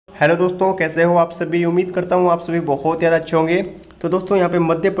Hello दोस्तों, कैसे हो आप सभी। उम्मीद करता हूँ आप सभी बहुत ज़्यादा अच्छे होंगे। तो दोस्तों यहाँ पे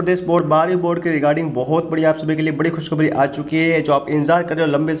मध्य प्रदेश बोर्ड 12वीं बोर्ड के रिगार्डिंग बहुत बड़ी आप सभी के लिए बड़ी खुशखबरी आ चुकी है। जो आप इंतजार कर रहे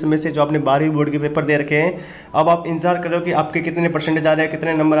हो लंबे समय से, जो आपने 12वीं बोर्ड के पेपर दे रखे हैं, अब आप इंतजार कर रहे हो कि आपके कितने परसेंटेज आ रहे हैं,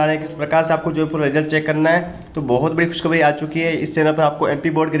 कितने नंबर आ रहे हैं, किस प्रकार से आपको जो पूरा रिजल्ट चेक करना है। तो बहुत बड़ी खुशखबरी आ चुकी है। इस चैनल पर आपको एमपी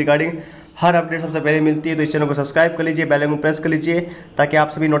बोर्ड के रिगार्डिंग हर अपडेट सबसे पहले मिलती है। तो इस चैनल को सब्सक्राइब कर लीजिए, बेल आइकन प्रेस कर लीजिए ताकि आप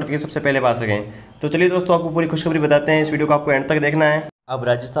सभी नोटिफिकेशन सबसे पहले पा सकें। तो चलिए दोस्तों, आपको पूरी खुशखबरी बताते हैं। इस वीडियो को आपको एंड तक देखना है। अब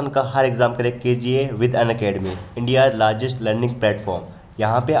राजस्थान का हर एग्जाम क्रैक कीजिए with Unacademy, India largest learning platform.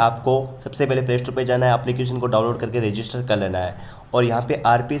 यहाँ पे आपको सबसे पहले प्ले स्टोर पे जाना है, एप्लीकेशन को डाउनलोड करके रजिस्टर कर लेना है। और यहाँ पे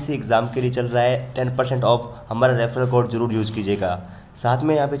आरपीसी एग्ज़ाम के लिए चल रहा है 10% ऑफ, हमारा रेफरल कोड जरूर यूज़ कीजिएगा। साथ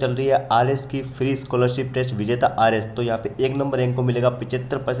में यहाँ पे चल रही है आरएस की फ्री स्कॉलरशिप टेस्ट विजेता आरएस। तो यहाँ पे 1 नंबर रैंक को मिलेगा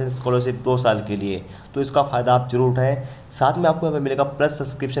 75% स्कॉलरशिप 2 साल के लिए। तो इसका फ़ायदा आप जरूर उठाएं। साथ में आपको यहाँ पे मिलेगा प्लस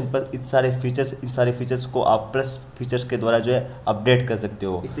सब्सक्रिप्शन पर इन सारे फीचर्स को आप प्लस फीचर्स के द्वारा जो है अपडेट कर सकते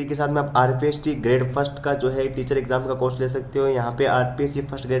हो। इसी के साथ में आप आरपीएसटी ग्रेड फर्स्ट का जो है टीचर एग्जाम का कोर्स ले सकते हो। यहाँ पे आरपीएसटी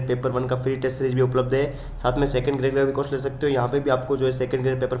फर्स्ट ग्रेड पेपर 1 का फ्री टेस्ट सीरीज भी उपलब्ध है। साथ में सेकंड ग्रेड का भी कोर्स ले सकते हो। यहाँ पे भी आपको जो है सेकंड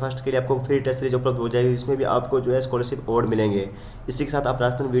ग्रेड पेपर फर्स्ट के लिए आपको फ्री टेस्ट सीरीज उपलब्ध हो जाएगी, जिसमें भी आपको जो है स्कॉलरशिप अवार्ड मिलेंगे। इसी के साथ आप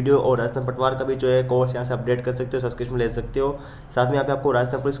राजस्थान वीडियो और राजस्थान पटवार का भी जो है कोर्स यहाँ से अपडेट कर सकते हो, सब्सक्रिप्शन ले सकते हो। साथ में यहाँ पे आपको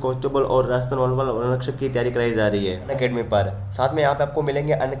राजस्थान पुलिस कांस्टेबल और राजस्थान वनवाल और अनरक्षक की तैयारी कराई जा रही है अनअकैडमी पर। साथ में यहाँ पे आपको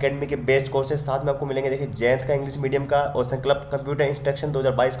मिलेंगे अनअकैडमी के बेस्ट कोर्सेज। साथ में आपको मिलेंगे देखिए जैंत का इंग्लिश मीडियम का और संकल्प कंप्यूटर इंस्ट्रक्शन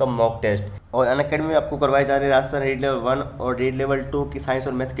 2022 का मॉक टेस्ट। और अनअकैडमी में आपको करवाई जा रही है राजस्थान रीड लेवल 1 और रीड लेवल 2 की साइंस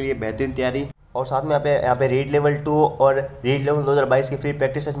और मैथ के लिए बेहतरीन तैयारी। और साथ में यहाँ पे रीड लेवल 2 और रीड लेवल 2022 की फ्री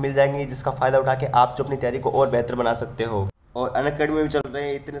प्रैक्टिस टेस्ट मिल जाएंगी, जिसका फायदा उठा के आप जो अपनी तैयारी को और बेहतर बना सकते हो। और अनअकैडमी में भी चल रहे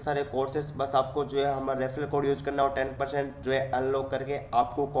हैं इतने सारे कोर्सेज, बस आपको जो है हमारा रेफरल कोड यूज करना और 10% जो है अनलॉक करके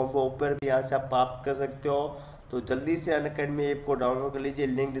आपको कॉम्बो ऑफर भी यहाँ से आप प्राप्त कर सकते हो। तो जल्दी से अनअकैडमी ऐप को डाउनलोड कर लीजिए,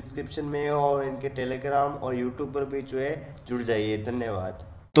 लिंक डिस्क्रिप्शन में है। और इनके टेलीग्राम और यूट्यूब पर भी जो है जुड़ जाइए। धन्यवाद।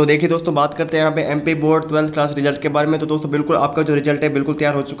 तो देखिए दोस्तों, बात करते हैं यहाँ पे MP board 12th class result के बारे में। तो दोस्तों बिल्कुल आपका जो रिजल्ट है बिल्कुल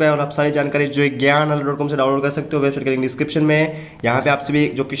तैयार हो चुका है। और आप सारी जानकारी जो है ज्ञान.com से डाउनलोड कर सकते हो। वेबसाइट का लिंक डिस्क्रिप्शन में है। यहाँ पे आपसे भी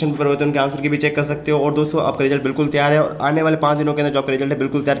जो क्वेश्चन पेपर होते हैं उनके आंसर की भी चेक कर सकते हो। और दोस्तों आपका रिजल्ट बिल्कुल तैयार है और आने वाले 5 दिनों के अंदर जो आपका रिजल्ट है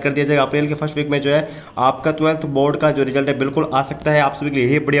बिल्कुल तैयार कर दिया जाएगा। अप्रैल के फर्स्ट वीक में जो है आपका 12th बोर्ड का जो रिजल्ट है बिल्कुल आ सकता है। आप सभी के लिए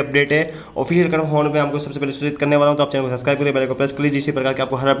यही बड़ी अपडेट है। ऑफिशियल कन्फर्म होने पर आपको सबसे पहले सूचित करने वाला हूँ। तो आप चैनल को सब्सक्राइब करिए, बेल को प्रेस कर लीजिए। इसी प्रकार की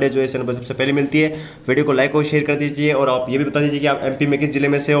आपको हर अपडेट जो है चैनल पर सबसे पहले मिलती है। वीडियो को लाइक और शेयर कर दीजिए। और आप ये भी बता दीजिए कि आप एमपी में किस जिले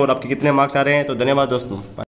में से और आपके कितने मार्क्स आ रहे हैं। तो धन्यवाद दोस्तों।